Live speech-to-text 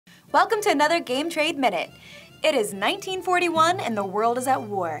Welcome to another Game Trade Minute. It is 1941 and the world is at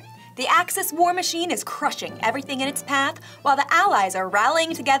war. The Axis war machine is crushing everything in its path, while the Allies are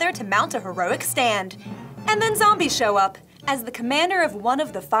rallying together to mount a heroic stand. And then zombies show up. As the commander of one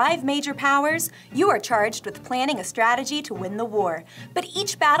of the 5 major powers, you are charged with planning a strategy to win the war. But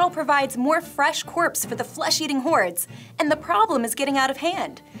each battle provides more fresh corpse for the flesh-eating hordes, and the problem is getting out of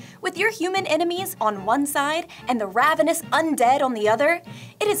hand. With your human enemies on one side and the ravenous undead on the other,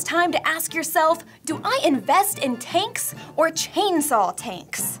 it is time to ask yourself, do I invest in tanks or chainsaw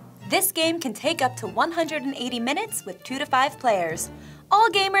tanks? This game can take up to 180 minutes with 2 to 5 players. All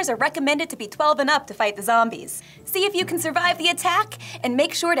gamers are recommended to be 12 and up to fight the zombies. See if you can survive the attack, and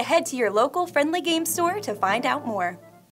make sure to head to your local friendly game store to find out more.